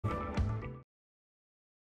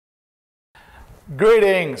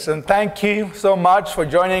Greetings and thank you so much for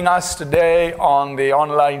joining us today on the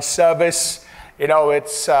online service. You know,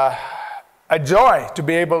 it's a joy to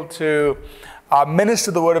be able to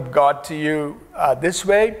minister the Word of God to you this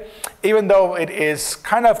way, even though it is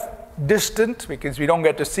kind of distant because we don't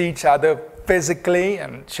get to see each other physically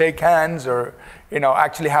and shake hands or,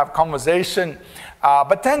 actually have conversation.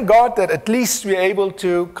 But thank God that at least we're able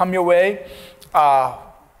to come your way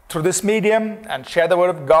through this medium and share the Word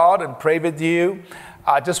of God and pray with you.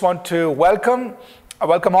 I just want to welcome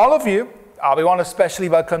all of you. We want to especially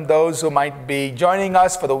welcome those who might be joining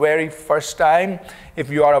us for the very first time. If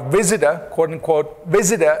you are a visitor, quote-unquote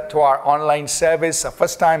visitor to our online service, a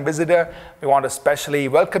first-time visitor, we want to especially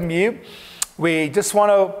welcome you. We just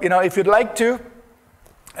want to, if you'd like to,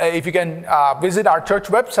 if you can visit our church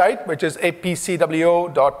website, which is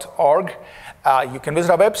apcwo.org. You can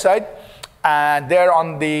visit our website. And there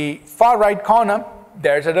on the far right corner,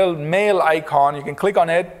 there's a little mail icon. You can click on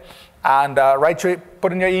it and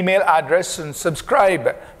put in your email address and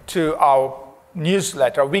subscribe to our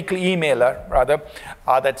newsletter, weekly emailer rather,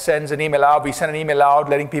 that sends an email out. We send an email out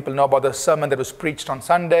letting people know about the sermon that was preached on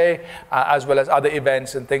Sunday, as well as other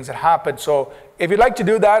events and things that happened. So if you'd like to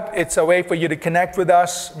do that, it's a way for you to connect with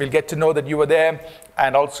us. We'll get to know that you were there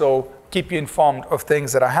and also keep you informed of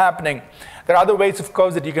things that are happening. There are other ways, of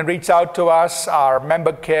course, that you can reach out to us. Our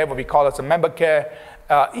member care, what we call as a member care,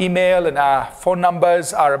 email and our phone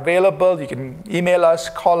numbers are available. You can email us,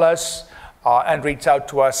 call us, and reach out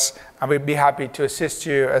to us, and we'd be happy to assist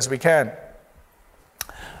you as we can.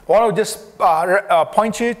 I want to just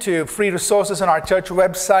point you to free resources on our church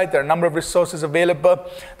website. There are a number of resources available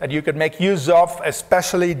that you could make use of,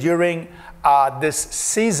 especially during this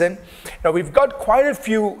season. Now, we've got quite a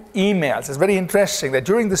few emails. It's very interesting that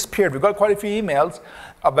during this period, we've got quite a few emails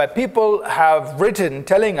where people have written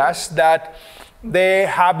telling us that they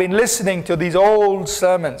have been listening to these old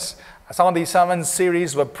sermons. Some of these sermon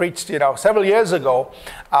series were preached, several years ago,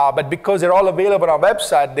 but because they're all available on our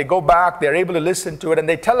website, they go back, they're able to listen to it, and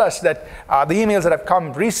they tell us that the emails that have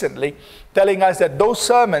come recently telling us that those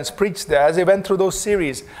sermons preached there as they went through those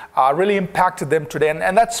series really impacted them today.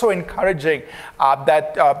 And that's so encouraging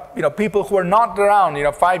that people who are not around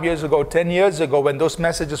 5 years ago, 10 years ago when those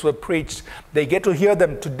messages were preached, they get to hear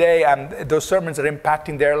them today, and those sermons are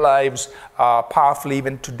impacting their lives powerfully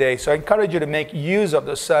even today. So I encourage you to make use of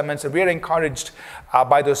those sermons, and we are encouraged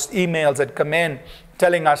by those emails that come in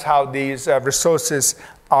telling us how these resources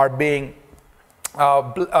are being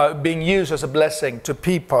used as a blessing to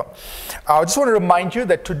people. I just want to remind you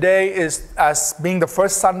that today is, as being the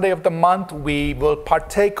first Sunday of the month, we will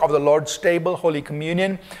partake of the Lord's table, Holy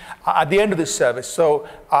Communion, at the end of this service. So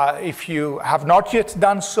if you have not yet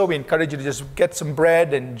done so, we encourage you to just get some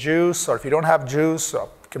bread and juice, or if you don't have juice, or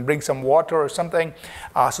you can bring some water or something,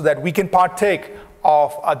 so that we can partake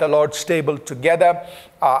of the Lord's table together.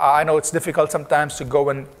 I know it's difficult sometimes to go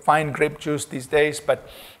and find grape juice these days, but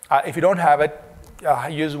if you don't have it,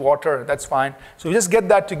 use water, that's fine. So we just get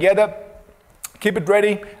that together, keep it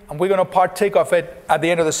ready, and we're going to partake of it at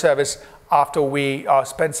the end of the service after we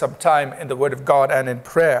spend some time in the Word of God and in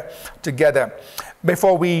prayer together.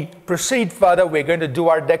 Before we proceed further, we're going to do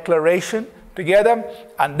our declaration together,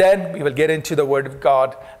 and then we will get into the Word of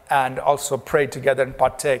God and also pray together and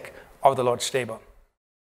partake of the Lord's table.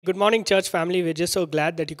 Good morning, church family. We're just so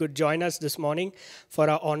glad that you could join us this morning for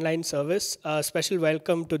our online service. A special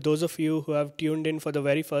welcome to those of you who have tuned in for the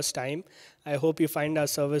very first time. I hope you find our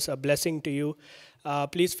service a blessing to you.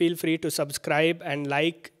 Please feel free to subscribe and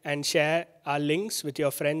like and share our links with your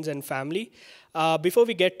friends and family. Before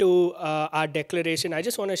we get to our declaration, I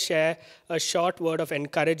just want to share a short word of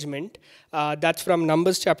encouragement. That's from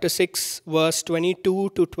Numbers chapter 6, verse 22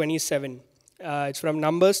 to 27. It's from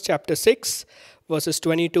Numbers chapter 6, verses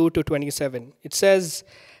 22 to 27. It says,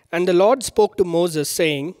 "And the Lord spoke to Moses,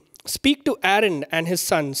 saying, Speak to Aaron and his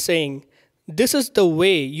sons, saying, This is the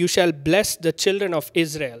way you shall bless the children of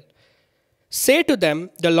Israel. Say to them,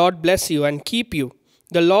 The Lord bless you and keep you.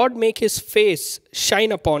 The Lord make his face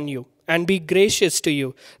shine upon you and be gracious to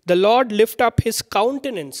you. The Lord lift up his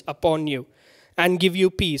countenance upon you and give you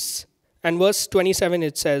peace." And verse 27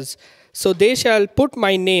 it says, "So they shall put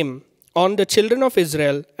my name on the children of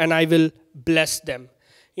Israel, and I will bless them."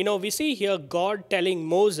 We see here God telling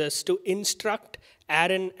Moses to instruct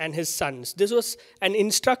Aaron and his sons. This was an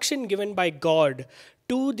instruction given by God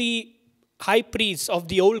to the high priests of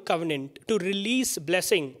the old covenant to release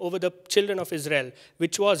blessing over the children of Israel,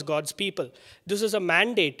 which was God's people. This is a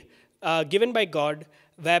mandate given by God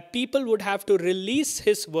where people would have to release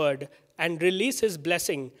his word and release his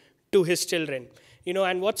blessing to his children.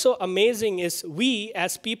 And what's so amazing is we,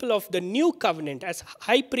 as people of the new covenant, as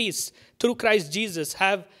high priests through Christ Jesus,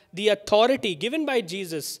 have the authority given by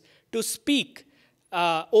Jesus to speak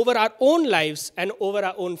over our own lives and over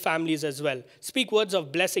our own families as well. Speak words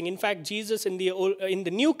of blessing. In fact, Jesus in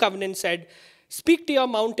the new covenant said, speak to your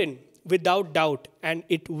mountain without doubt, and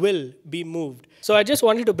it will be moved. So I just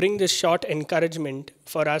wanted to bring this short encouragement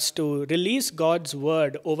for us to release God's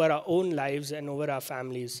word over our own lives and over our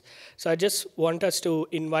families. So I just want us to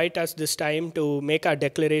invite us this time to make our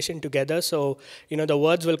declaration together. So, the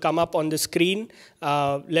words will come up on the screen.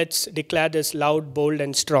 Let's declare this loud, bold,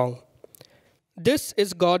 and strong. This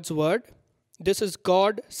is God's word. This is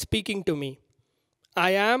God speaking to me.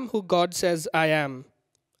 I am who God says I am.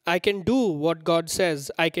 I can do what God says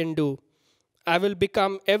I can do. I will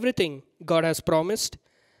become everything God has promised.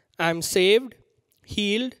 I am saved,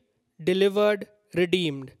 healed, delivered,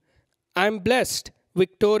 redeemed. I am blessed,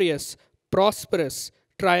 victorious, prosperous,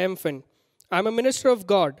 triumphant. I am a minister of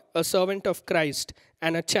God, a servant of Christ,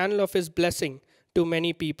 and a channel of His blessing to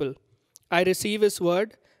many people. I receive His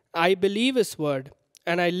word, I believe His word,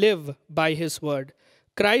 and I live by His word.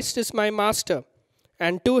 Christ is my master,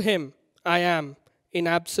 and to Him I am in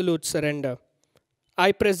absolute surrender.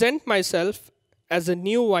 I present myself as a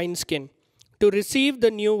new wineskin to receive the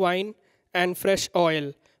new wine and fresh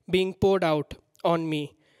oil being poured out on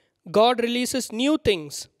me. God releases new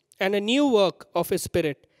things and a new work of His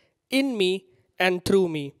Spirit in me and through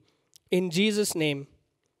me. In Jesus' name,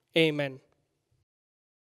 amen.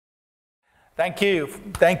 Thank you.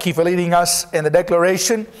 Thank you for leading us in the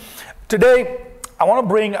declaration. Today, I want to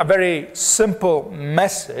bring a very simple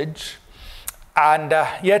message. And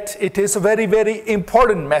yet it is a very, very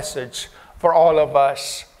important message for all of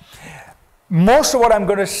us. Most of what I'm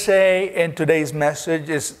going to say in today's message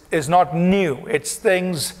is not new. It's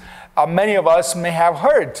things many of us may have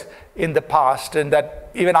heard in the past, and that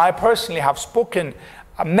even I personally have spoken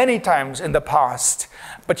many times in the past.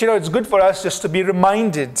 But it's good for us just to be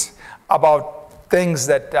reminded about things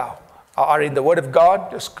that are in the Word of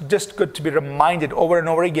God. Just good to be reminded over and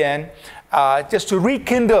over again, just to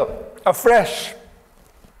rekindle afresh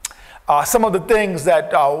some of the things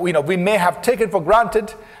that we may have taken for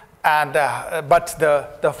granted, and but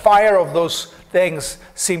the fire of those things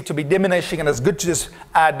seem to be diminishing, and it's good to just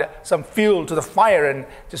add some fuel to the fire and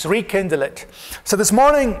just rekindle it. So this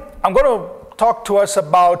morning I'm going to talk to us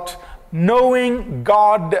about knowing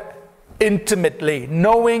God intimately.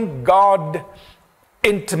 Knowing God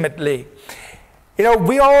intimately.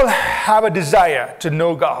 We all have a desire to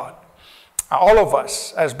know God. All of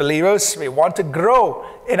us as believers, we want to grow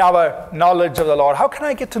in our knowledge of the Lord. How can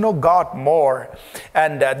I get to know God more?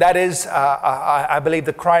 And that is, I believe,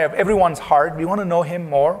 the cry of everyone's heart. We want to know Him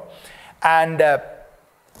more. And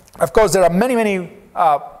of course, there are many, many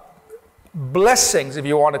blessings, if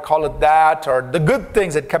you want to call it that, or the good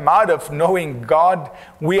things that come out of knowing God.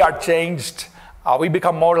 We are changed. We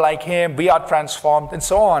become more like Him. We are transformed, and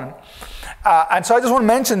so on. And so I just want to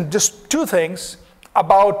mention just two things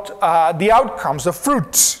about the outcomes, the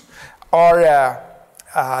fruits, or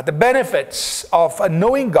the benefits of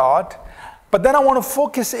knowing God. But then I want to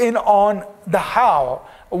focus in on the how.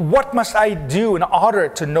 What must I do in order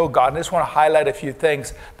to know God? And I just want to highlight a few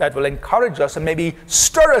things that will encourage us and maybe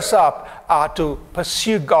stir us up to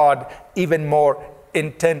pursue God even more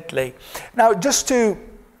intently. Now, just to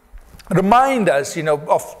remind us,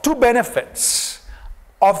 of two benefits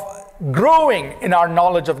of growing in our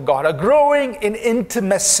knowledge of God, or growing in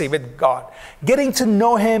intimacy with God, getting to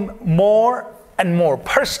know Him more and more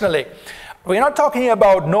personally. We're not talking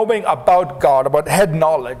about knowing about God, about head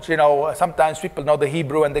knowledge. Sometimes people know the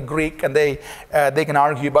Hebrew and the Greek, and they can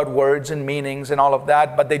argue about words and meanings and all of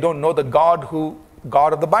that, but they don't know the God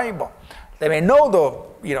of the Bible. They may know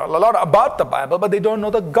a lot about the Bible, but they don't know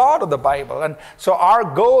the God of the Bible. And so our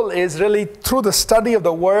goal is really through the study of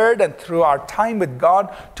the Word and through our time with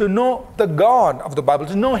God to know the God of the Bible,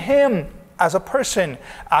 to know Him as a person,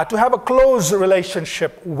 to have a close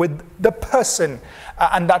relationship with the person.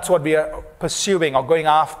 And that's what we are pursuing or going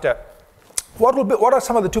after. What are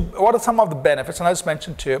some of the benefits? And I just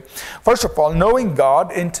mentioned two. First of all, knowing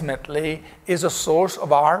God intimately is a source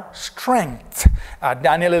of our strength.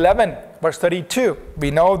 Daniel 11, verse 32.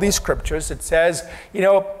 We know these scriptures. It says,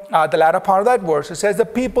 the latter part of that verse, it says, the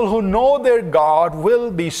people who know their God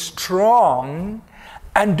will be strong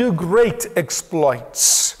and do great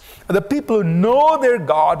exploits. The people who know their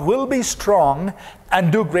God will be strong and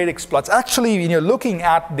do great exploits. Actually, looking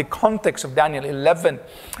at the context of Daniel 11,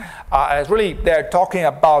 it's really they're talking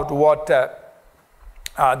about what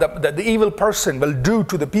the evil person will do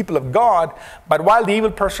to the people of God. But while the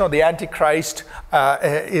evil person or the Antichrist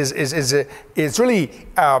is really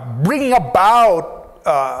bringing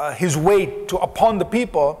about his weight upon the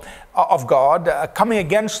people of God, coming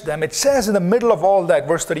against them, it says in the middle of all that,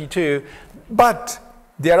 verse 32, but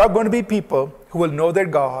there are going to be people who will know their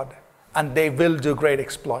God and they will do great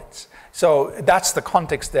exploits. So that's the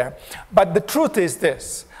context there. But the truth is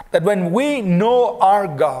this, that when we know our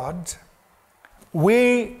God,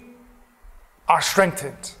 we are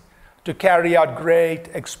strengthened to carry out great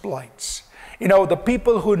exploits. You know, the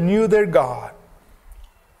people who knew their God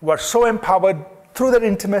were so empowered through their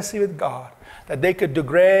intimacy with God that they could do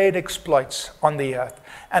great exploits on the earth.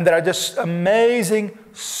 And there are just amazing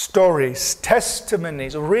stories,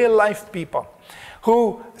 testimonies, real life people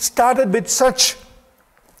who started with such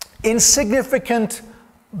insignificant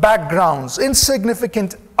backgrounds,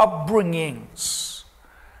 insignificant upbringings,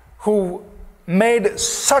 who made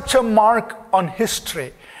such a mark on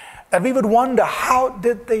history that we would wonder, how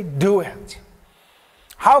did they do it?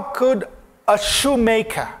 How could a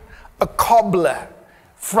shoemaker, a cobbler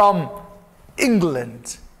from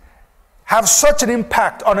England have such an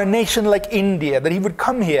impact on a nation like India that he would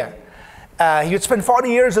come here? He would spend 40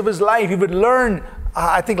 years of his life. He would learn,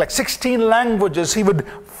 I think, like 16 languages. He would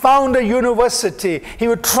found a university. He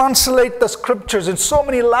would translate the scriptures in so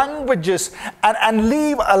many languages and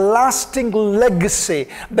leave a lasting legacy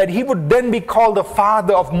that he would then be called the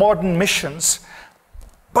father of modern missions.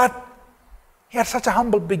 But he had such a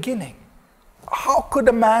humble beginning. How could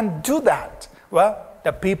a man do that? Well,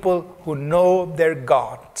 the people who know their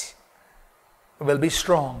God will be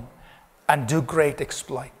strong and do great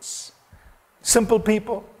exploits. Simple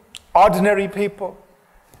people, ordinary people,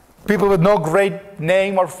 people with no great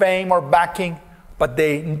name or fame or backing, but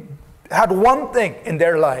they had one thing in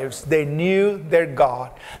their lives. They knew their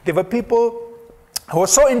God. They were people who were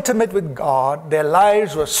so intimate with God. Their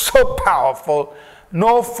lives were so powerful.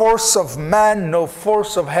 No force of man, no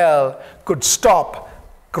force of hell could stop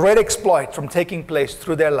great exploits from taking place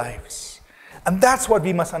through their lives. And that's what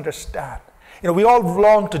we must understand. You know, we all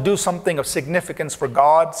long to do something of significance for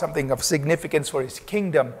God, something of significance for His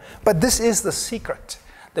kingdom. But this is the secret.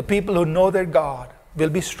 The people who know their God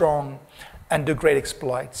will be strong and do great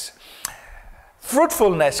exploits.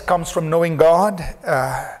 Fruitfulness comes from knowing God,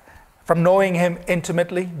 from knowing Him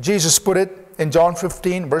intimately. Jesus put it in John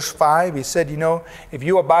 15, verse 5. He said, you know, if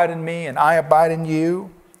you abide in me and I abide in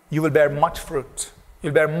you, you will bear much fruit.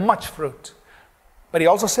 You'll bear much fruit. But He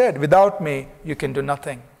also said, without me, you can do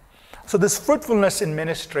nothing. So this fruitfulness in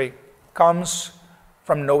ministry comes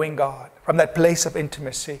from knowing God, from that place of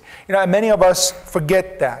intimacy. You know, many of us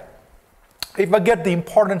forget that. We forget the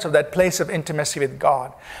importance of that place of intimacy with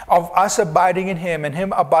God, of us abiding in Him and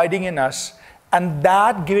Him abiding in us, and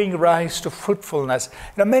that giving rise to fruitfulness.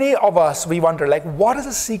 You know, many of us, we wonder, like, what is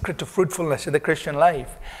the secret to fruitfulness in the Christian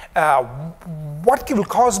life? What will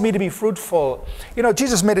cause me to be fruitful? You know,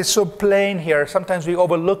 Jesus made it so plain here. Sometimes we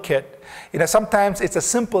overlook it. You know, sometimes it's the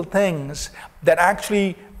simple things that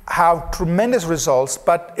actually have tremendous results,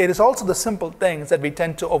 but it is also the simple things that we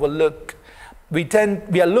tend to overlook. We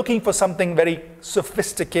are looking for something very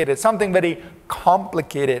sophisticated, something very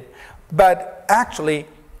complicated, but actually,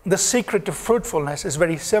 the secret to fruitfulness is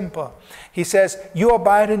very simple. He says, you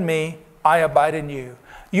abide in me, I abide in you.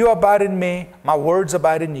 You abide in me, my words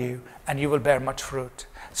abide in you, and you will bear much fruit.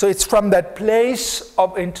 So it's from that place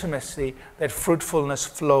of intimacy that fruitfulness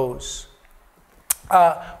flows.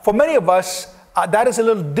 For many of us, that is a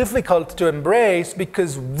little difficult to embrace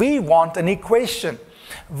because we want an equation.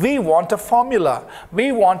 We want a formula.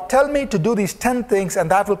 We want, tell me to do these 10 things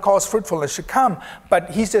and that will cause fruitfulness to come. But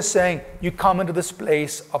He's just saying, you come into this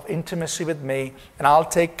place of intimacy with me and I'll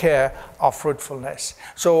take care of fruitfulness.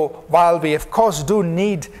 So while we of course do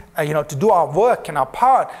need to do our work and our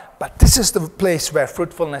part, but this is the place where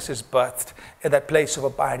fruitfulness is birthed, in that place of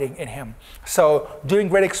abiding in Him. So doing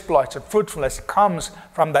great exploits and fruitfulness comes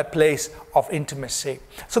from that place of intimacy.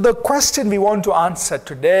 So the question we want to answer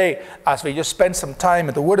today, as we just spend some time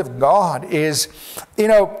in the Word of God, is,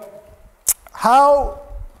 how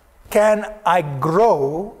can I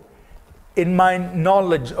grow in my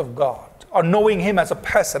knowledge of God or knowing Him as a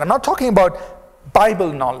person? I'm not talking about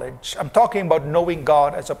Bible knowledge. I'm talking about knowing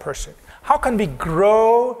God as a person. How can we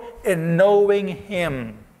grow in knowing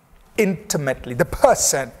Him intimately, the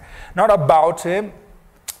person, not about Him?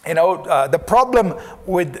 The problem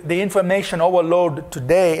with the information overload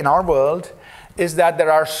today in our world is that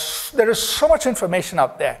there is so much information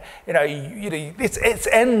out there. It's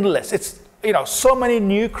endless. It's so many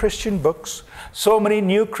new Christian books, so many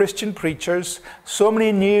new Christian preachers, so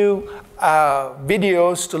many new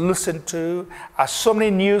videos to listen to, so many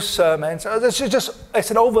new sermons.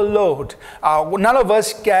 It's an overload. None of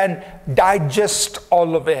us can digest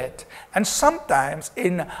all of it. And sometimes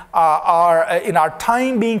in our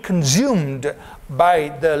time being consumed by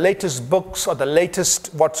the latest books or the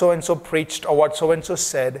latest what so-and-so preached or what so-and-so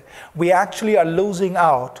said, we actually are losing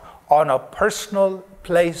out on a personal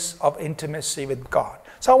place of intimacy with God.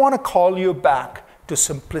 So I want to call you back to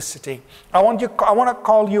simplicity. I want to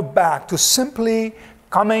call you back to simply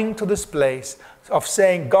coming to this place of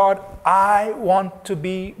saying, God, I want to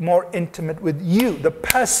be more intimate with you, the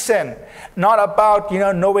person, not about,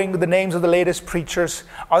 knowing the names of the latest preachers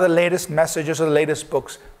or the latest messages or the latest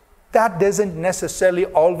books. That doesn't necessarily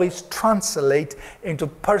always translate into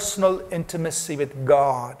personal intimacy with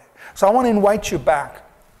God. So I want to invite you back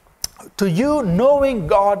to you knowing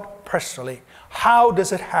God personally. How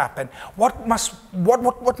does it happen? What must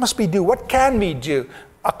we do? What can we do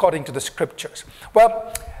according to the scriptures?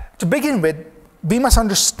 Well, to begin with, we must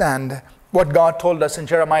understand what God told us in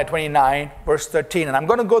Jeremiah 29, verse 13. And I'm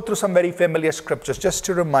going to go through some very familiar scriptures just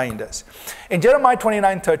to remind us. In Jeremiah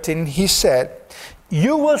 29, 13, he said,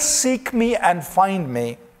 "You will seek me and find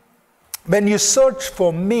me when you search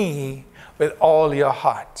for me with all your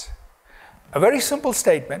heart." A very simple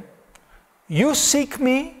statement. You seek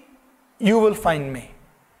me, you will find me.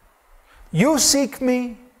 You seek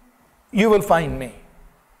me, you will find me.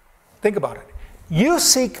 Think about it. You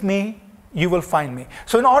seek me, you will find me.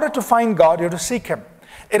 So in order to find God, you have to seek him.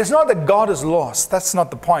 It is not that God is lost. That's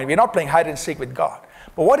not the point. We're not playing hide and seek with God.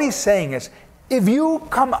 But what he's saying is, if you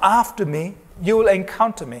come after me, you will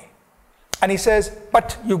encounter me. And he says,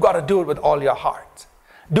 but you've got to do it with all your heart.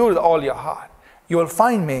 Do it with all your heart. You will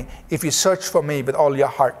find me if you search for me with all your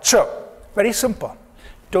heart. So, very simple.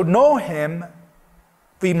 To know him,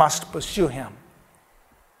 we must pursue him.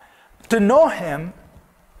 To know him,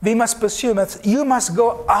 we must pursue him. You must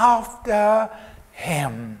go after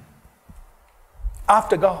him.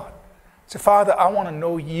 After God. Say, Father, I want to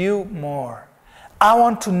know you more. I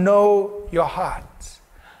want to know your heart.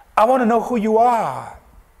 I want to know who you are.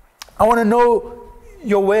 I want to know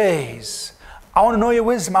your ways. I want to know your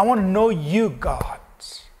wisdom. I want to know you, God.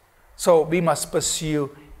 So we must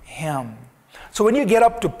pursue him. So when you get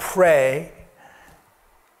up to pray,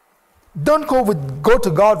 don't go to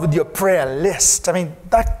God with your prayer list. I mean,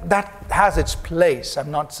 that has its place.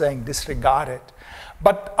 I'm not saying disregard it.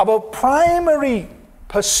 But our primary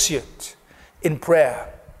pursuit in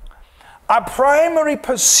prayer, our primary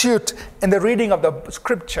pursuit in the reading of the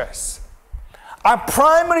scriptures, our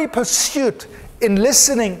primary pursuit in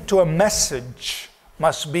listening to a message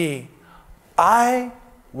must be, I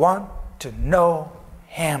want to know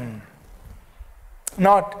him.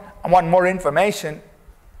 Not, I want more information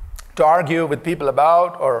to argue with people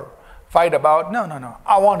about or fight about. No.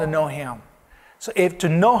 I want to know him. So if to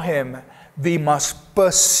know him, we must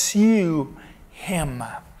pursue him.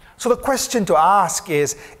 So the question to ask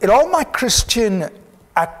is, in all my Christian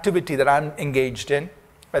activity that I'm engaged in,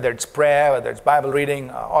 whether it's prayer, whether it's Bible reading,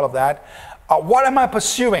 all of that, what am I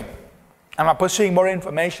pursuing? Am I pursuing more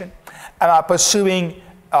information? Am I pursuing,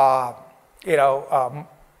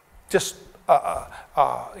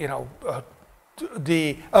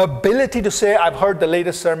 the ability to say, I've heard the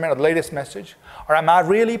latest sermon or the latest message? Or am I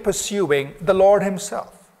really pursuing the Lord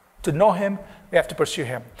himself? To know him, we have to pursue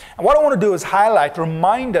him. And what I want to do is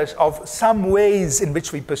remind us of some ways in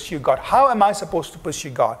which we pursue God. How am I supposed to pursue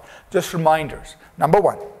God? Just reminders. Number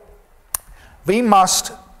one, we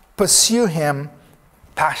must pursue him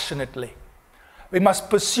passionately. We must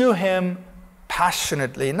pursue him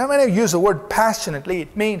passionately. Now, when I use the word passionately,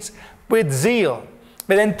 it means with zeal,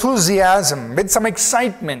 with enthusiasm, with some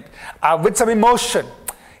excitement, with some emotion.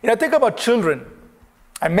 Think about children,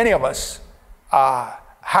 and many of us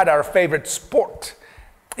had our favorite sport.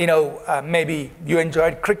 Maybe you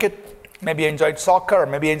enjoyed cricket, maybe you enjoyed soccer, or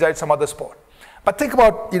maybe you enjoyed some other sport. But think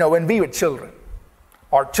about, when we were children,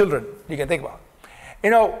 or children, you can think about.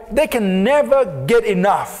 They can never get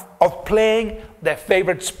enough of playing their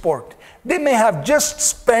favorite sport. They may have just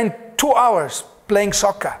spent 2 hours playing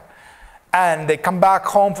soccer, and they come back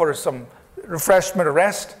home for some refreshment or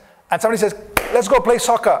rest, and somebody says, let's go play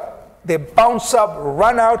soccer. They bounce up,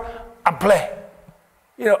 run out, and play.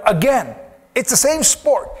 Again, it's the same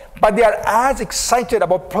sport, but they are as excited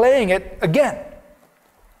about playing it again.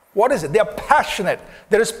 What is it? They are passionate.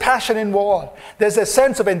 There is passion involved. There's a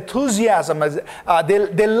sense of enthusiasm.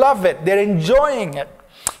 They love it. They're enjoying it.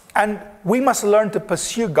 And we must learn to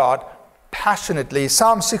pursue God passionately.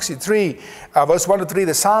 Psalm 63, verse 1 to 3,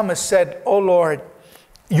 the psalmist said, "O Lord,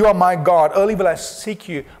 You are my God. Early will I seek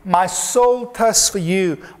you. My soul thirsts for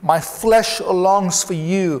you. My flesh longs for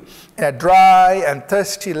you in a dry and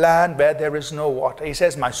thirsty land where there is no water. He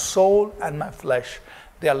says, my soul and my flesh,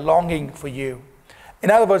 they are longing for you. In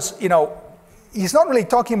other words, he's not really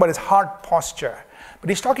talking about his heart posture, but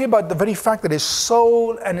he's talking about the very fact that his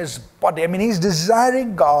soul and his body, he's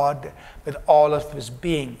desiring God with all of his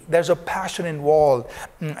being. There's a passion involved.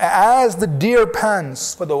 As the deer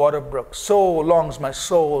pants for the water brook, so longs my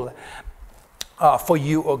soul for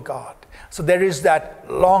you, O God. So there is that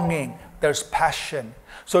longing, there's passion.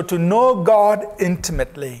 So to know God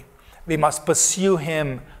intimately, we must pursue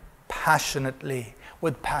him passionately,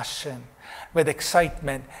 with passion, with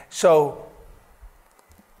excitement. So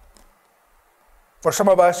for some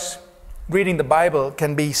of us, reading the Bible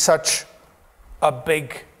can be such a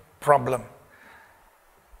big problem.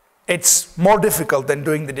 It's more difficult than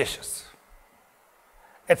doing the dishes.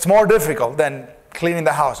 It's more difficult than cleaning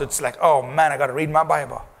the house. It's like, oh man, I got to read my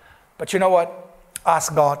Bible. But you know what?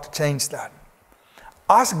 Ask God to change that.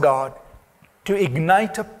 Ask God to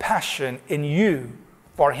ignite a passion in you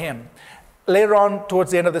for him. Later on,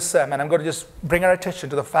 towards the end of the sermon, I'm going to just bring our attention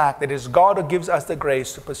to the fact that it is God who gives us the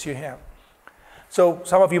grace to pursue him. So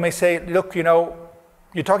some of you may say, look,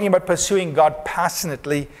 you're talking about pursuing God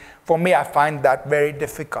passionately. For me, I find that very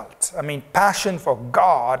difficult. Passion for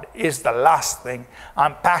God is the last thing.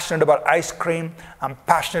 I'm passionate about ice cream. I'm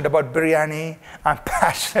passionate about biryani. I'm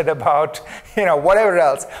passionate about, whatever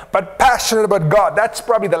else. But passionate about God, that's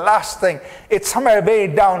probably the last thing. It's somewhere way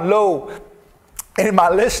down low in my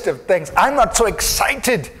list of things. I'm not so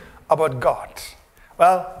excited about God.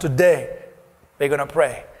 Well, today, we're going to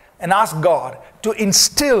pray and ask God to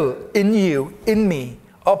instill in you, in me,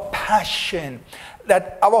 a passion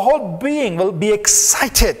that our whole being will be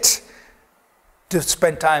excited to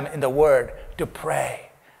spend time in the Word, to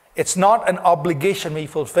pray. It's not an obligation we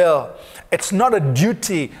fulfill. It's not a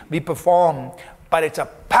duty we perform, but it's a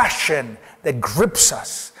passion that grips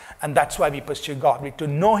us. And that's why we pursue God. To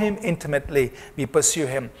know him intimately, we pursue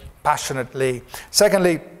him passionately.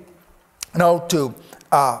 Secondly,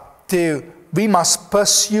 we must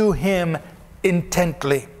pursue him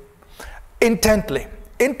intently. Intently.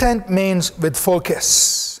 Intent means with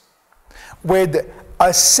focus, with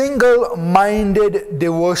a single-minded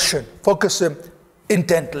devotion. Focus him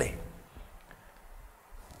intently.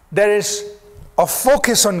 There is a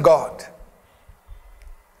focus on God.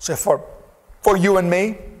 So for you and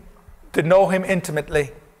me, to know him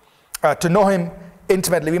intimately,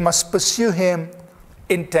 we must pursue him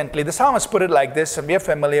intently. The psalmist put it like this, and we are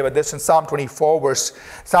familiar with this in Psalm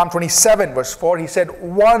 27, verse 4. He said,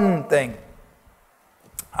 one thing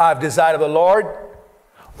I have desired of the Lord,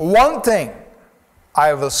 one thing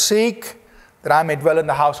I will seek, that I may dwell in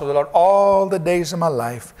the house of the Lord all the days of my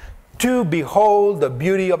life, to behold the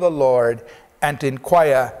beauty of the Lord and to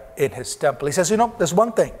inquire in his temple. He says, there's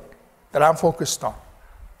one thing that I'm focused on.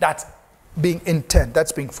 That's being intent.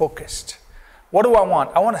 That's being focused. What do I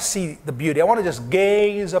want? I want to see the beauty. I want to just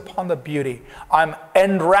gaze upon the beauty. I'm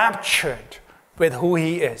enraptured with who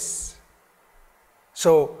he is.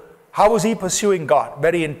 So how was he pursuing God?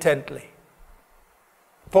 Very intently.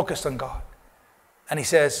 Focused on God. And he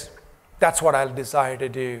says, that's what I'll desire to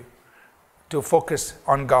do, to focus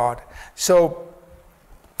on God. So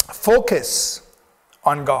focus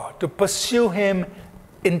on God, to pursue him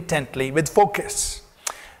intently with focus.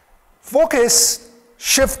 Focus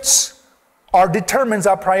shifts or determines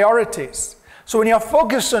our priorities. So when you're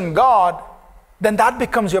focused on God, then that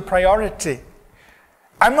becomes your priority.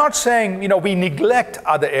 I'm not saying, we neglect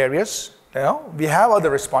other areas. We have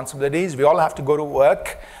other responsibilities. We all have to go to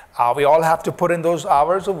work. We all have to put in those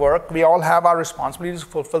hours of work. We all have our responsibilities to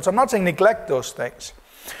fulfill. So I'm not saying neglect those things.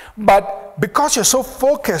 But because you're so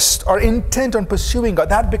focused or intent on pursuing God,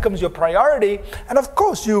 that becomes your priority. And of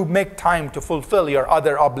course, you make time to fulfill your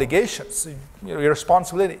other obligations, your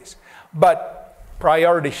responsibilities. But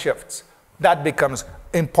priority shifts. That becomes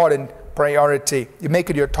important priority. You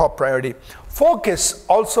make it your top priority. Focus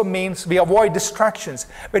also means we avoid distractions.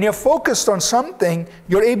 When you're focused on something,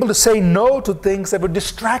 you're able to say no to things that would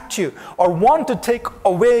distract you or want to take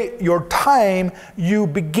away your time. You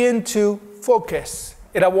begin to focus.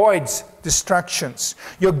 It avoids distractions.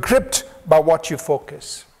 You're gripped by what you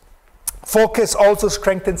focus. Focus also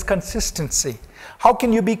strengthens consistency. How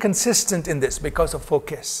can you be consistent in this? Because of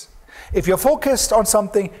focus. If you're focused on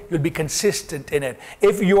something, you'll be consistent in it.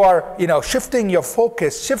 If you are, shifting your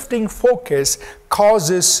focus, shifting focus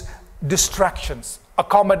causes distractions,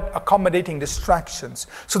 accommodating distractions.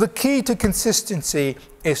 So the key to consistency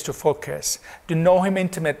is to focus. To know him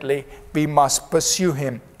intimately, we must pursue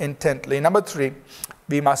him intently. Number 3,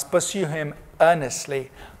 we must pursue him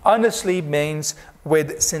earnestly. Earnestly means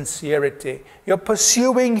with sincerity. You're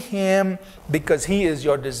pursuing Him because He is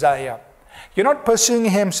your desire. You're not pursuing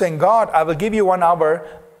Him saying, God, I will give you 1 hour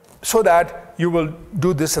so that you will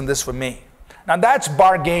do this and this for me. Now that's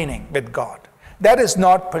bargaining with God. That is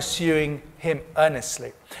not pursuing Him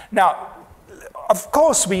earnestly. Now, of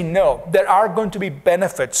course we know there are going to be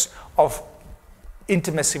benefits of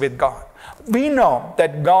intimacy with God. We know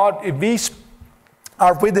that God, if we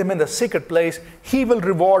are with Him in the secret place, He will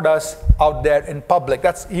reward us out there in public.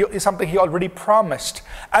 That's something He already promised.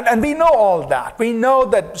 And we know all that. We know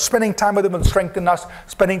that spending time with Him will strengthen us.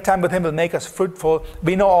 Spending time with Him will make us fruitful.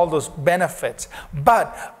 We know all those benefits.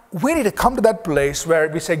 But we need to come to that place where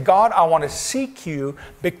we say, God, I want to seek you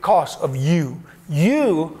because of you.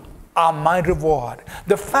 You are my reward.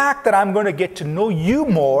 The fact that I'm going to get to know you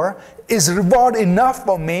more is reward enough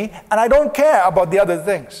for me, and I don't care about the other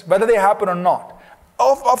things, whether they happen or not.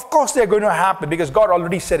 Of course they're going to happen because God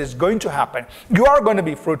already said it's going to happen. You are going to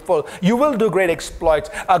be fruitful. You will do great exploits.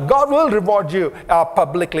 God will reward you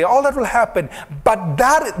publicly. All that will happen. But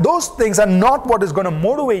those things are not what is going to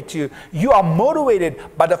motivate you. You are motivated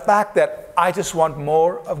by the fact that I just want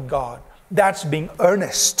more of God. That's being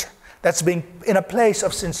earnest. That's being in a place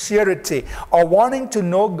of sincerity or wanting to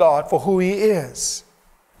know God for who He is.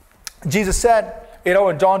 Jesus said, in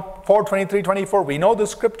John 4:23-24, we know the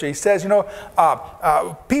scripture. He says,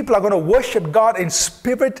 people are going to worship God in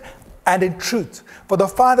spirit and in truth. For the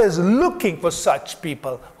Father is looking for such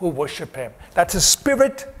people who worship Him. That's His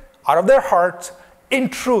spirit out of their hearts, in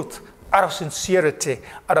truth, out of sincerity,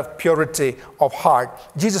 out of purity of heart.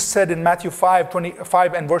 Jesus said in Matthew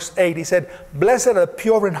 5:25 and verse 8, He said, blessed are the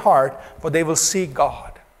pure in heart, for they will see God.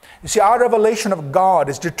 You see, our revelation of God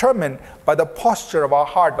is determined by the posture of our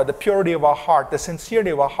heart, by the purity of our heart, the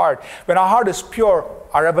sincerity of our heart. When our heart is pure,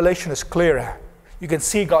 our revelation is clearer. You can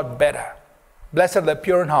see God better. Blessed are the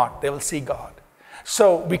pure in heart, they will see God.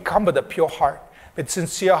 So we come with a pure heart, with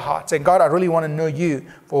sincere heart, saying, God, I really want to know you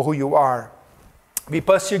for who you are. We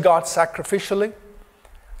pursue God sacrificially.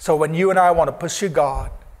 So when you and I want to pursue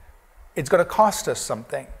God, it's going to cost us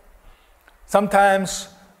something. Sometimes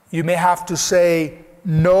you may have to say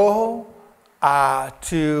no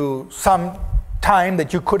to some time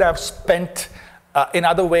that you could have spent in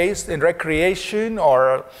other ways, in recreation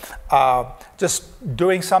or just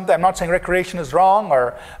doing something. I'm not saying recreation is wrong,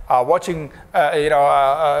 or watching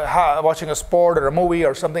a sport or a movie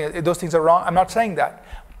or something. Those things are wrong. I'm not saying that.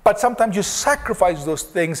 But sometimes you sacrifice those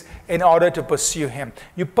things in order to pursue Him.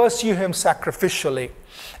 You pursue Him sacrificially.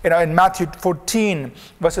 In Matthew 14,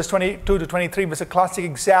 verses 22-23 was a classic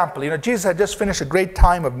example. Jesus had just finished a great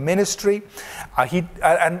time of ministry.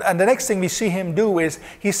 And the next thing we see Him do is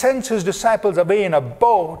He sends His disciples away in a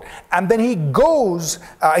boat, and then He goes,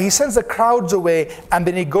 He sends the crowds away, and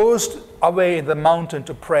then He goes away in the mountain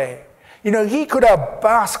to pray. He could have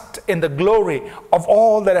basked in the glory of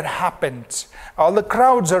all that had happened, all the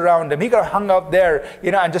crowds around Him. He could have hung out there,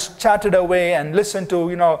 and just chatted away and listened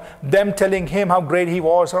to, them telling Him how great He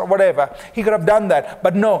was or whatever. He could have done that.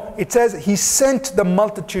 But no, it says He sent the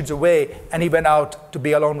multitudes away and He went out to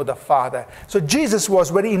be alone with the Father. So Jesus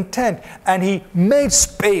was very intent, and He made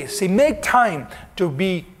space. He made time to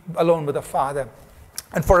be alone with the Father.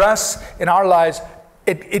 And for us in our lives,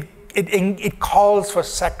 it calls for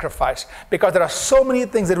sacrifice, because there are so many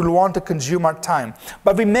things that will want to consume our time.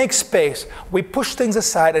 But we make space. We push things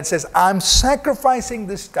aside and says, I'm sacrificing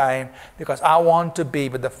this time because I want to be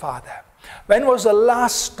with the Father. When was the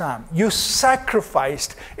last time you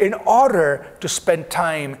sacrificed in order to spend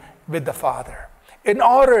time with the Father? In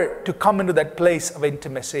order to come into that place of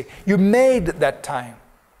intimacy, you made that time.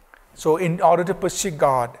 So in order to pursue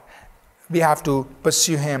God, we have to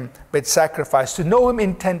pursue Him with sacrifice. To know Him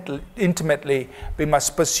intimately, we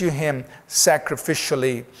must pursue Him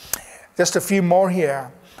sacrificially. Just a few more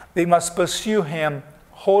here. We must pursue Him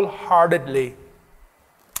wholeheartedly.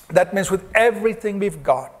 That means with everything we've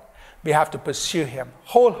got, we have to pursue Him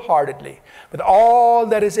wholeheartedly, with all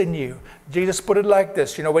that is in you. Jesus put it like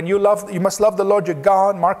this, when you must love the Lord your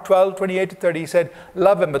God. Mark 12:28-30, He said,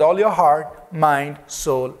 love Him with all your heart, mind,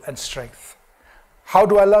 soul, and strength. How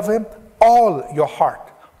do I love Him? All your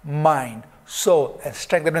heart, mind, soul, and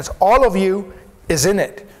strength. That means all of you is in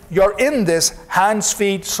it. You're in this, hands,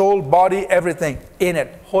 feet, soul, body, everything in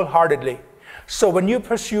it, wholeheartedly. So when you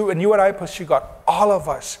and I pursue God, all of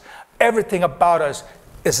us, everything about us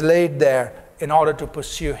is laid there in order to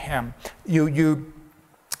pursue Him. You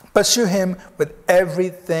pursue Him with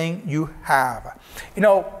everything you have.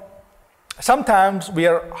 Sometimes we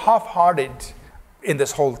are half-hearted in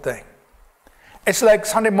this whole thing. It's like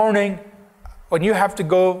Sunday morning when you have to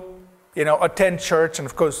go attend church, and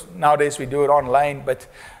of course, nowadays we do it online, but,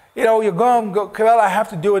 you go and go, okay, well, I have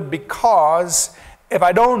to do it because if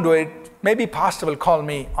I don't do it, maybe pastor will call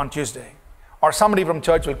me on Tuesday. Or somebody from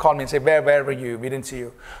church will call me and say, where were you? We didn't see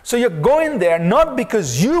you. So you're going there not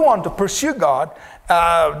because you want to pursue God.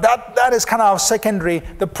 That is kind of secondary.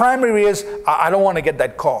 The primary is, I don't want to get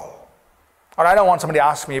that call. Or I don't want somebody to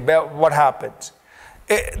ask me about what happened.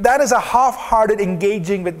 That is a half-hearted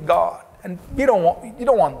engaging with God. And you don't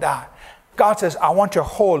want that. God says, I want your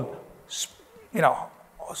whole,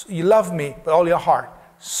 you love me with all your heart,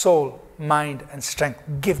 soul, mind, and strength.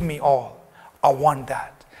 Give me all. I want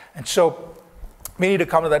that. And so we need to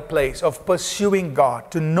come to that place of pursuing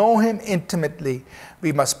God. To know Him intimately,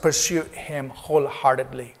 we must pursue Him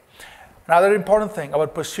wholeheartedly. Another important thing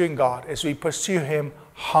about pursuing God is we pursue Him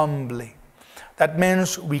humbly. That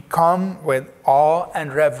means we come with awe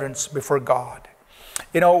and reverence before God.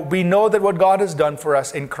 We know that what God has done for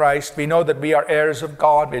us in Christ. We know that we are heirs of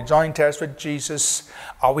God. We're joint heirs with Jesus.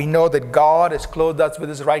 We know that God has clothed us with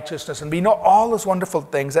His righteousness. And we know all those wonderful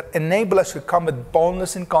things that enable us to come with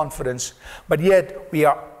boldness and confidence. But yet, we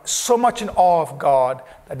are so much in awe of God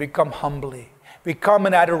that we come humbly. We come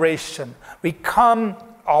in adoration. We come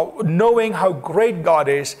knowing how great God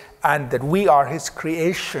is and that we are His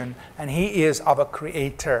creation and He is our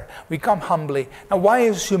creator. We come humbly. Now, why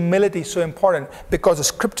is humility so important? Because the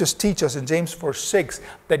scriptures teach us in James 4:6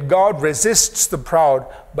 that God resists the proud,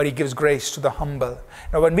 but He gives grace to the humble.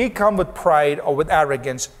 Now, when we come with pride or with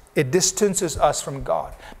arrogance, it distances us from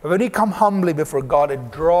God. But when we come humbly before God,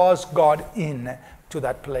 it draws God in to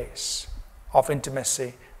that place of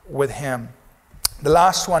intimacy with Him. The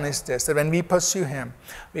last one is this, that when we pursue Him,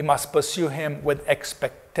 we must pursue Him with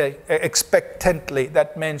expectantly.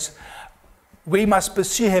 That means we must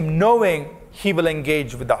pursue Him knowing He will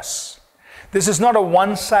engage with us. This is not a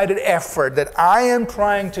one-sided effort that I am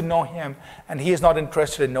trying to know Him and He is not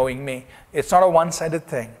interested in knowing me. It's not a one-sided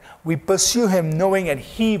thing. We pursue Him knowing that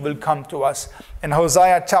He will come to us. In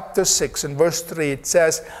Hosea chapter 6 and verse 3, it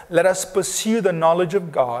says, let us pursue the knowledge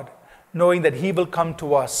of God, knowing that He will come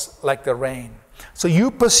to us like the rain. So you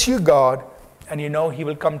pursue God and you know He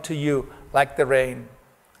will come to you like the rain.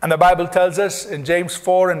 And the Bible tells us in James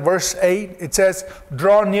 4 and verse 8, it says,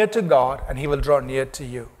 draw near to God and He will draw near to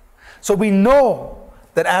you. So we know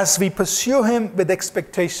that as we pursue Him with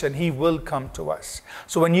expectation, He will come to us.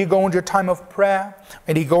 So when you go into your time of prayer,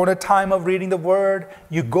 when you go into a time of reading the Word,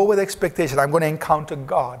 you go with expectation. I'm going to encounter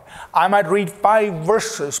God. I might read 5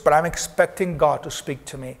 verses, but I'm expecting God to speak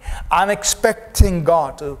to me. I'm expecting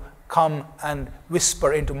God to come and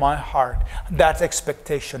whisper into my heart. That's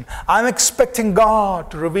expectation. I'm expecting God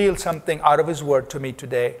to reveal something out of His Word to me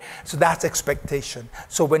today. So that's expectation.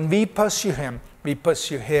 So when we pursue Him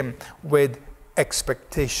with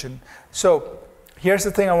expectation. So here's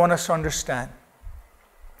the thing I want us to understand.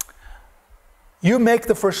 You make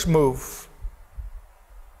the first move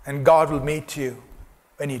and God will meet you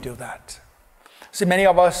when you do that. See, many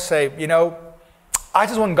of us say, I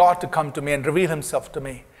just want God to come to me and reveal Himself to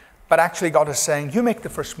me. But actually God is saying, you make the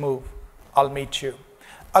first move, I'll meet you.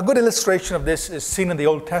 A good illustration of this is seen in the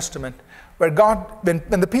Old Testament, where when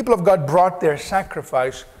the people of God brought their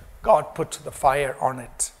sacrifice, God put the fire on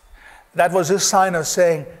it. That was His sign of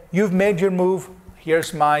saying, you've made your move,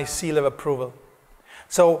 here's my seal of approval.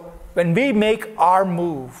 So when we make our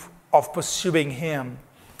move of pursuing Him,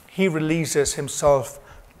 He releases Himself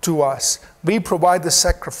to us. We provide the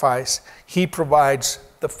sacrifice, He provides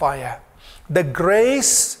the fire. The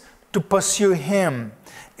grace to pursue Him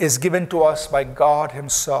is given to us by God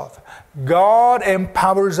Himself. God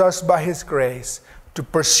empowers us by His grace to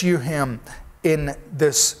pursue Him in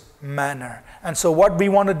this manner. And so what we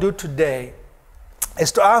want to do today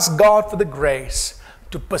is to ask God for the grace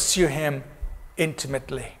to pursue Him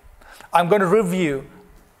intimately. I'm going to review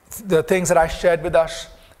the things that I shared with us,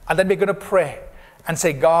 and then we're going to pray and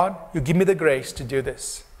say, God, you give me the grace to do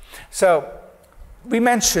this. So we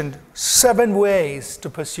mentioned 7 ways to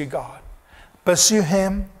pursue God. Pursue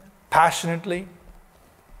Him passionately.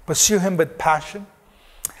 Pursue Him with passion.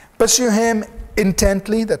 Pursue Him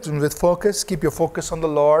intently, that's with focus. Keep your focus on the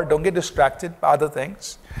Lord. Don't get distracted by other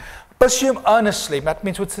things. Pursue Him earnestly. That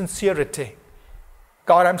means with sincerity.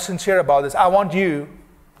 God, I'm sincere about this. I want you,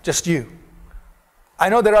 just you. I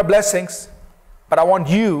know there are blessings, but I want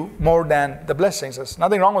you more than the blessings. There's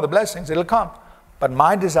nothing wrong with the blessings. It'll come. But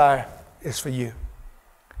my desire is for you.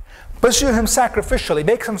 Pursue Him sacrificially.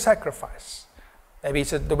 Make some sacrifice. Maybe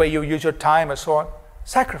it's the way you use your time or so on.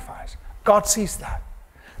 Sacrifice. God sees that.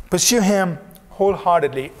 Pursue Him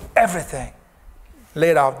wholeheartedly. Everything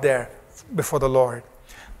laid out there before the Lord.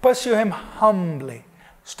 Pursue Him humbly.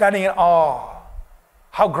 Standing in awe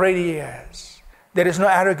how great He is. There is no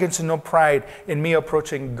arrogance and no pride in me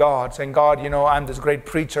approaching God, saying, God, I'm this great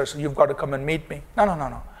preacher, so you've got to come and meet me.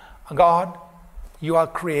 No. God, you are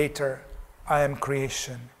creator, I am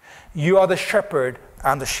creation. You are the shepherd,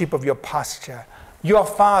 I'm the sheep of your pasture. You are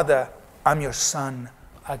Father, I'm your Son.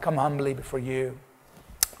 I come humbly before you.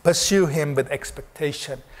 Pursue Him with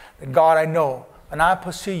expectation. That God, I know when I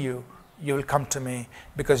pursue you, you will come to me.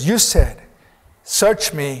 Because you said,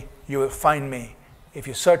 search me, you will find me. If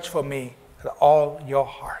you search for me with all your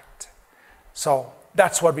heart. So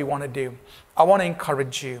that's what we want to do. I want to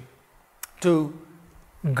encourage you to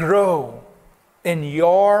grow in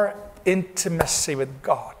your intimacy with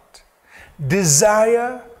God.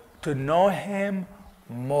 Desire to know Him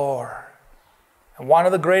more. And one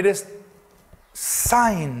of the greatest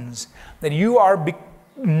signs that you are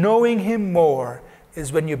knowing Him more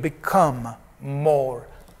is when you become more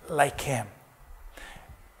like Him.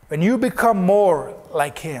 When you become more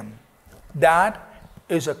like Him, that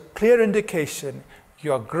is a clear indication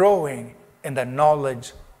you are growing in the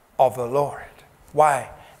knowledge of the Lord. Why?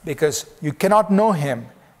 Because you cannot know Him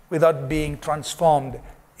without being transformed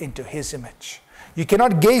into His image. You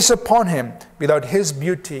cannot gaze upon Him without His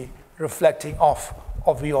beauty reflecting off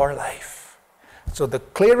of your life. So the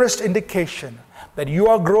clearest indication that you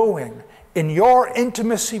are growing in your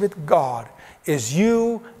intimacy with God is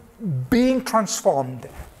you being transformed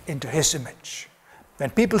into His image. When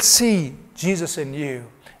people see Jesus in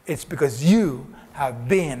you, it's because you have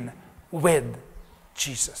been with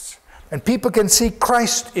Jesus. When people can see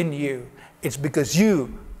Christ in you, it's because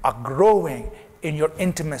you are growing in your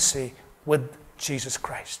intimacy with Jesus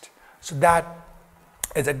Christ. So that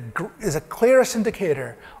is a clearest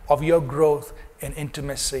indicator of your growth in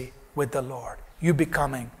intimacy with the Lord. You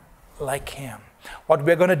becoming like Him. What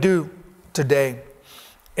we're going to do today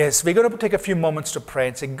is we're going to take a few moments to pray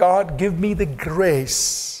and say, God, give me the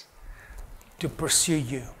grace to pursue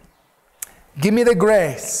you. Give me the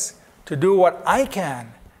grace to do what I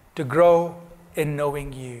can to grow in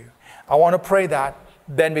knowing you. I want to pray that.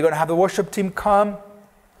 Then we're going to have the worship team come,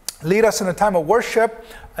 lead us in a time of worship,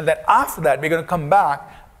 and then after that, we're going to come back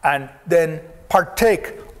and then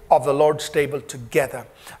partake of the Lord's table together.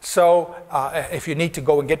 So if you need to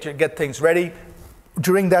go and get things ready,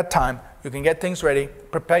 during that time, you can get things ready,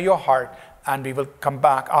 prepare your heart, and we will come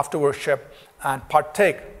back after worship and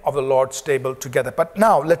partake of the Lord's table together. But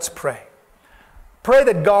now, let's pray. Pray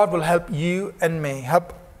that God will help you and me,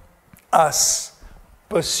 help us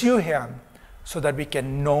pursue Him so that we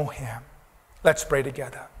can know Him. Let's pray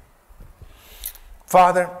together.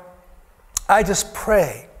 Father, I just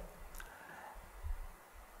pray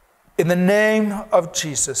in the name of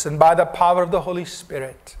Jesus and by the power of the Holy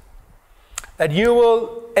Spirit that you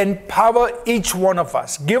will empower each one of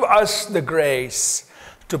us. Give us the grace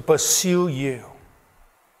to pursue you.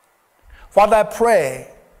 Father, I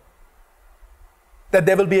pray that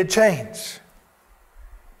there will be a change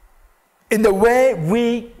in the way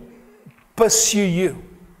we pursue you.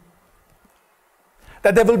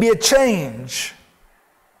 That there will be a change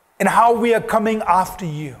in how we are coming after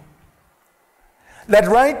you. That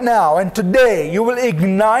right now and today you will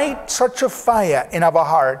ignite such a fire in our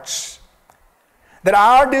hearts that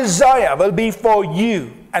our desire will be for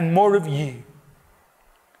you and more of you.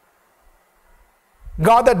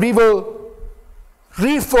 God, that we will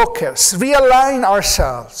refocus, realign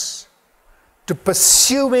ourselves to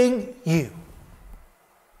pursuing you,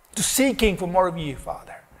 to seeking for more of you,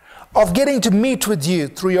 Father, of getting to meet with you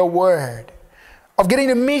through your word, of getting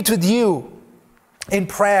to meet with you in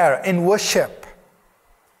prayer, in worship.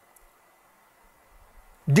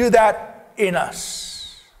 Do that in us.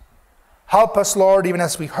 Help us, Lord, even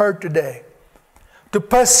as we heard today, to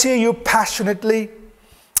pursue you passionately,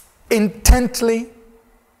 intently,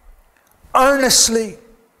 earnestly,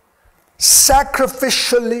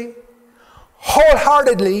 sacrificially,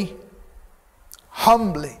 wholeheartedly,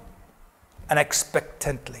 humbly, and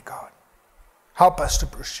expectantly, God. Help us to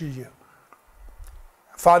pursue you.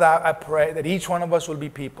 Father, I pray that each one of us will be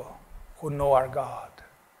people who know our God.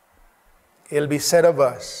 It'll be said of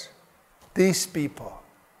us, these people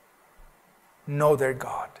know their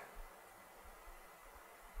God.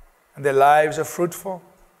 And their lives are fruitful.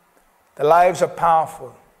 Their lives are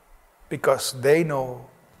powerful because they know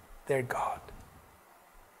their God.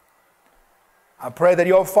 I pray that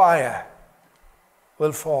your fire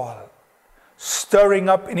will fall, stirring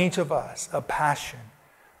up in each of us a passion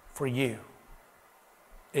for you.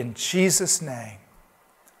 In Jesus' name,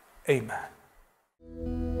 amen.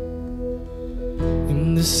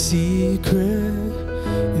 In the secret,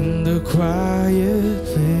 in the quiet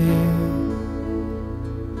place,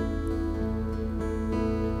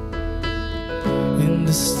 in the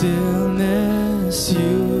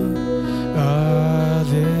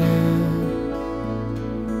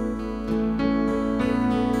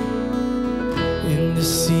the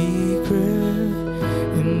secret,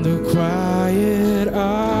 in the quiet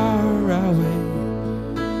hour, I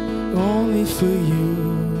wait only for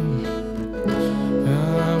you.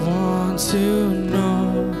 I want to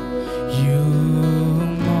know you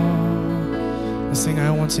more. Let's sing, I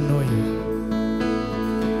want to know you.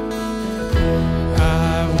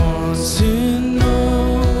 I want to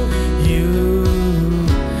know you.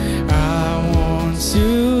 I want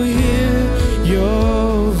to hear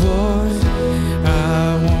your voice.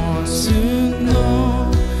 I want to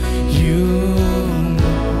know you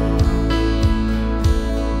more.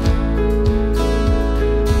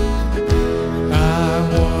 I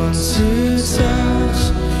want to touch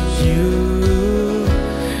you.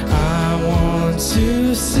 I want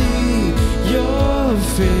to see your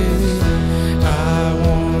face. I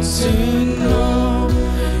want to know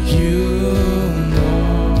you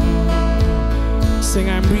more. Sing,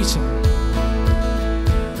 I'm reaching.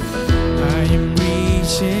 I am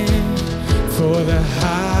reaching for the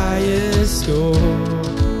highest goal,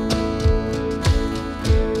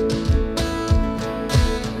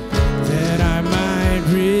 that I might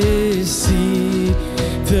receive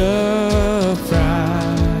the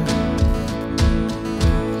prize.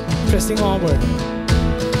 Pressing onward.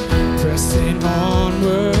 Pressing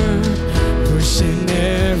onward, pushing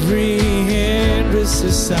every hindrance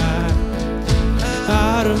aside,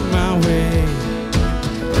 out of my way,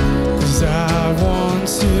 'cause I want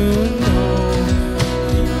to know.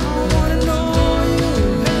 I want to know you.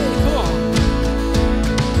 Hey, come on.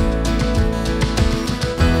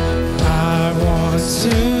 I want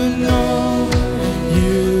to know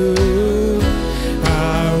you. I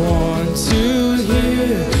want to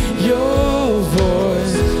hear your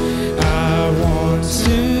voice.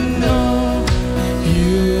 To know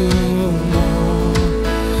you more.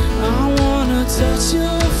 I wanna touch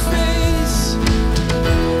your face.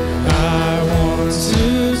 I want to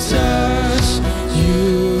touch you.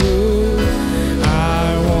 I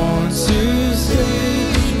want to see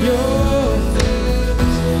your face.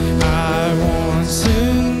 I want to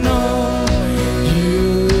know you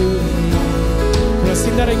more. Let's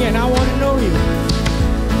sing that again. I want to know you.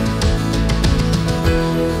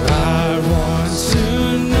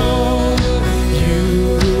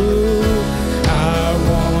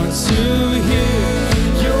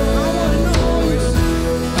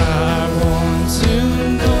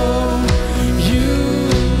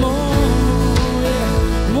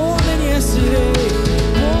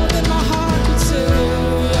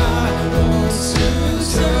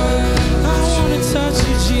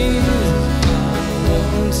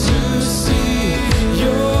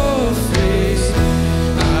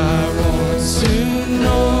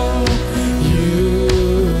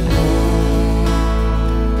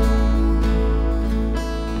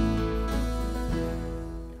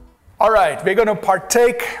 All right, we're going to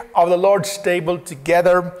partake of the Lord's table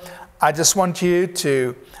together. I just want you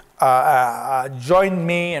to join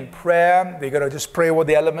me in prayer. We're going to just pray over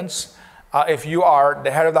the elements. If you are the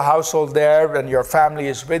head of the household there and your family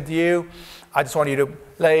is with you, I just want you to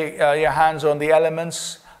lay your hands on the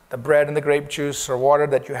elements, the bread and the grape juice or water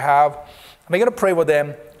that you have. We're going to pray with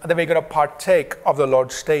them, and then we're going to partake of the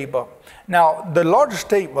Lord's table. Now, the Lord's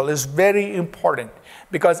table is very important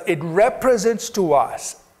because it represents to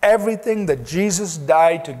us everything that Jesus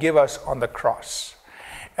died to give us on the cross.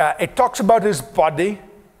 It talks about his body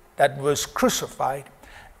that was crucified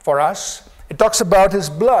for us. It talks about his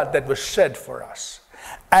blood that was shed for us.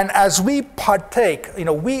 And as we partake,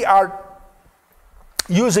 we are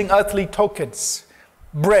using earthly tokens.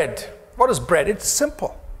 Bread. What is bread? It's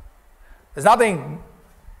simple. There's nothing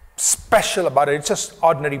special about it. It's just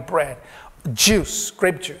ordinary bread. Juice,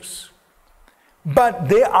 grape juice. But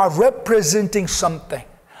they are representing something.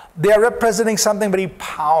 They are representing something very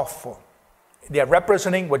powerful. They are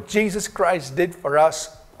representing what Jesus Christ did for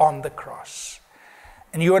us on the cross.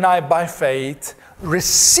 And you and I, by faith,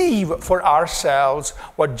 receive for ourselves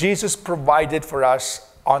what Jesus provided for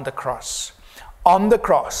us on the cross. On the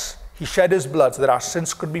cross, he shed his blood so that our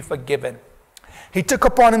sins could be forgiven. He took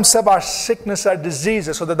upon himself our sickness, our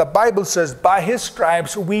diseases, so that the Bible says, by his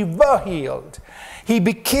stripes we were healed. He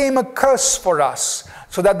became a curse for us,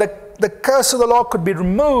 so that the curse of the law could be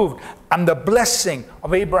removed and the blessing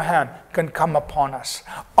of Abraham can come upon us.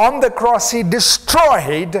 On the cross, he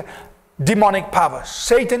destroyed demonic powers.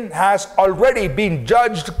 Satan has already been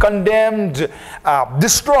judged, condemned,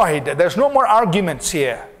 destroyed. There's no more arguments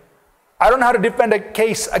here. I don't know how to defend a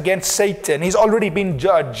case against Satan. He's already been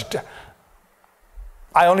judged.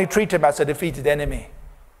 I only treat him as a defeated enemy.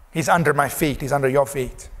 He's under my feet. He's under your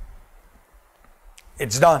feet.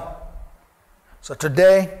 It's done. So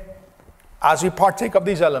today, as we partake of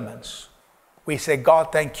these elements, we say,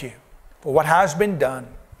 God, thank you for what has been done.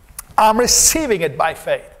 I'm receiving it by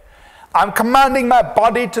faith. I'm commanding my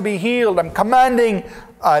body to be healed. I'm commanding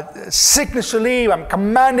sickness to leave. I'm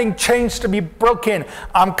commanding chains to be broken.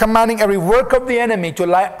 I'm commanding every work of the enemy to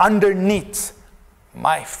lie underneath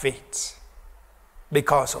my feet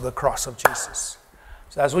because of the cross of Jesus.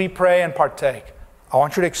 So as we pray and partake, I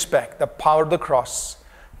want you to expect the power of the cross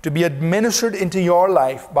to be administered into your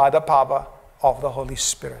life by the power of the Holy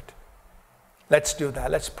Spirit. Let's do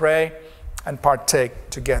that. Let's pray and partake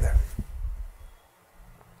together.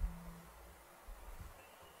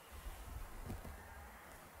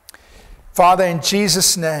 Father, in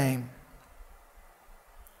Jesus' name,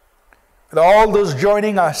 with all those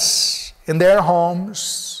joining us in their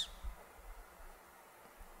homes,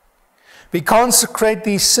 we consecrate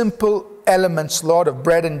these simple elements, Lord, of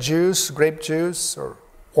bread and juice, grape juice or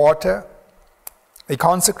water. We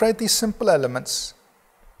consecrate these simple elements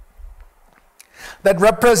that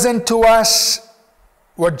represent to us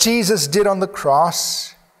what Jesus did on the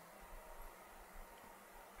cross.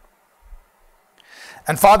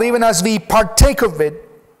 And Father, even as we partake of it,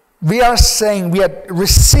 we are saying we are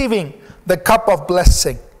receiving the cup of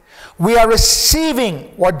blessing. We are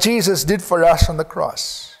receiving what Jesus did for us on the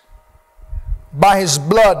cross. By His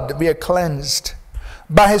blood we are cleansed.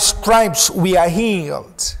 By His stripes we are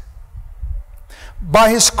healed. By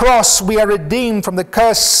His cross we are redeemed from the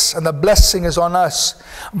curse, and the blessing is on us.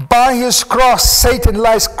 By His cross Satan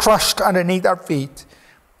lies crushed underneath our feet,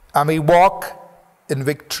 and we walk in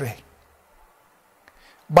victory.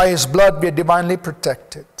 By His blood we are divinely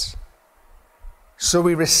protected. So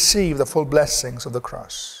we receive the full blessings of the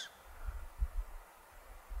cross.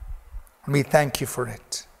 And we thank you for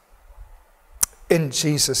it. In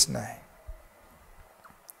Jesus' name.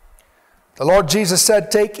 The Lord Jesus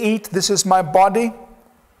said, "Take, eat, this is my body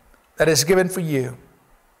that is given for you.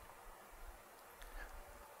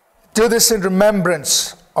 Do this in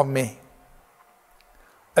remembrance of me."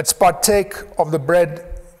 Let's partake of the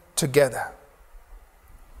bread together.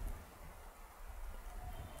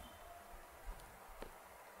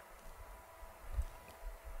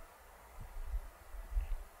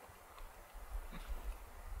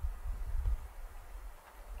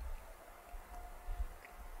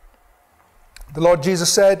 The Lord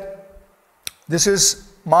Jesus said, "This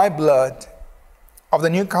is my blood of the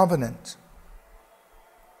new covenant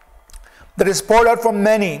that is poured out for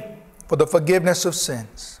many for the forgiveness of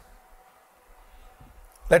sins."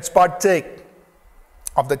 Let's partake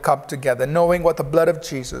of the cup together, knowing what the blood of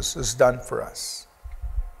Jesus has done for us.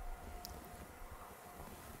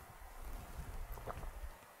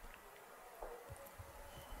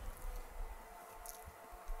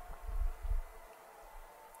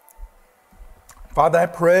 Father, I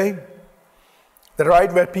pray that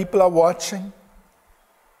right where people are watching,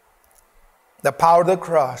 the power of the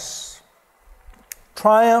cross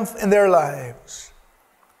triumph in their lives.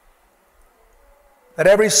 That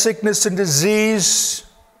every sickness and disease,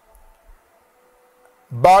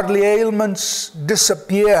 bodily ailments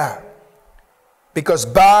disappear, because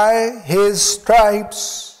by His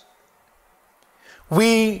stripes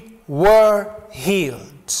we were healed.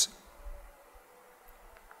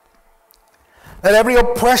 Let every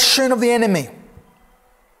oppression of the enemy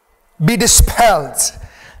be dispelled.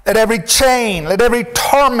 Let every chain, let every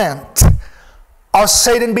torment of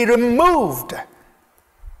Satan be removed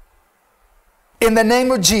in the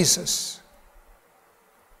name of Jesus.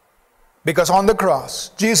 Because on the cross,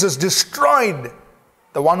 Jesus destroyed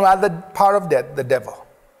the one who had the power of death, the devil.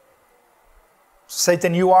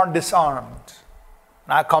 Satan, you are disarmed.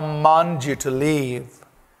 And I command you to leave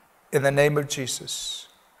in the name of Jesus.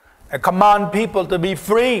 I command people to be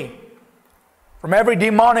free from every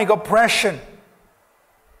demonic oppression.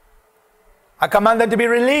 I command them to be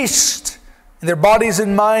released in their bodies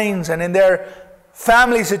and minds and in their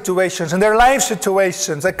family situations, in their life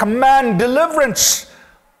situations. I command deliverance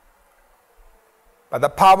by the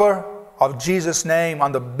power of Jesus' name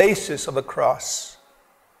on the basis of the cross.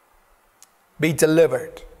 Be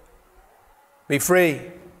delivered. Be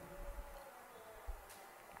free.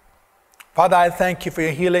 Father, I thank you for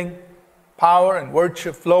your healing power and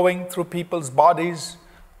virtue flowing through people's bodies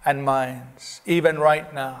and minds, even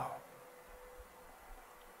right now.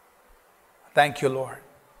 Thank you, Lord.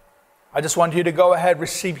 I just want you to go ahead,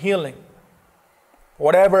 receive healing.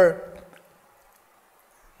 Whatever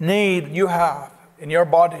need you have in your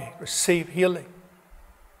body, receive healing.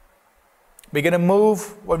 Begin to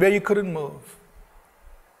move where you couldn't move.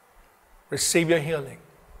 Receive your healing.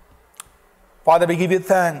 Father, we give you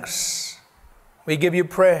thanks. We give you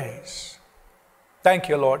praise. Thank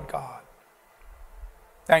you, Lord God.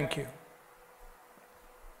 Thank you.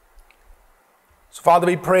 So Father,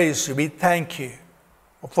 we praise you. We thank you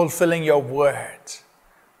for fulfilling your word,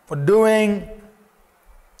 for doing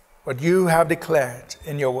what you have declared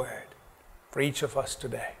in your word for each of us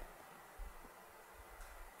today.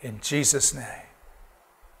 In Jesus' name,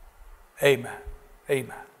 amen,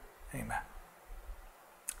 amen, amen.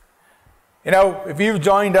 You know, if you've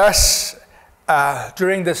joined us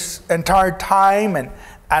during this entire time and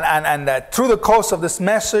through the course of this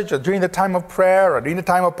message, or during the time of prayer, or during the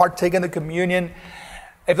time of partaking the communion,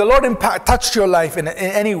 if the Lord touched your life in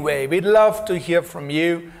any way, we'd love to hear from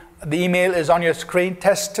you. The email is on your screen,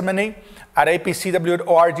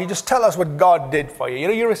 testimony@apcw.org. Just tell us what God did for you. You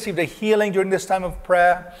know, you received a healing during this time of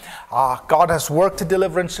prayer. God has worked a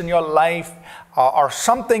deliverance in your life. Or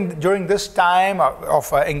something during this time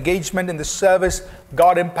of engagement in the service,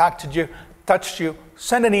 God impacted you, touched you.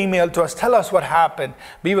 Send an email to us. Tell us what happened.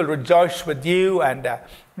 We will rejoice with you. And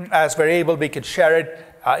as we're able, we can share it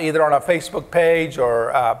either on our Facebook page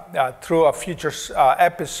or through a future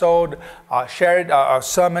episode. Share it, a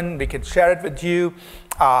sermon. We can share it with you.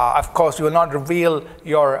 Of course, we will not reveal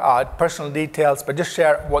your personal details, but just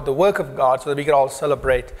share what the work of God so that we can all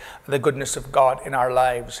celebrate the goodness of God in our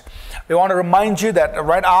lives. We want to remind you that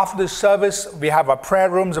right after this service, we have our prayer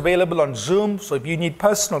rooms available on Zoom. So if you need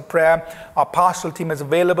personal prayer, our pastoral team is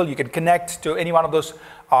available. You can connect to any one of those,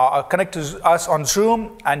 connect to us on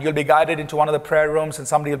Zoom, and you'll be guided into one of the prayer rooms, and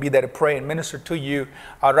somebody will be there to pray and minister to you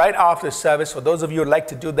right after the service. For those of you who would like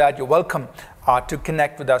to do that, you're welcome to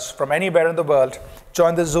connect with us from anywhere in the world.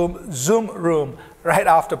 Join the Zoom room right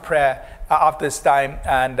after prayer, after this time,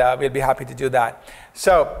 and we'll be happy to do that.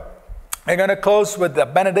 So we're going to close with the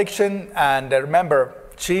benediction, and remember,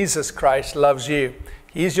 Jesus Christ loves you.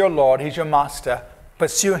 He's your Lord. He's your Master.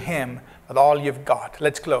 Pursue Him with all you've got.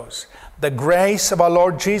 Let's close. The grace of our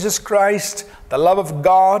Lord Jesus Christ, the love of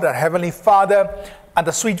God, our Heavenly Father, and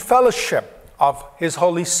the sweet fellowship of His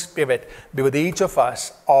Holy Spirit be with each of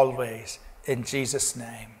us always. In Jesus'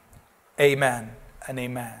 name, amen and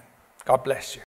amen. God bless you.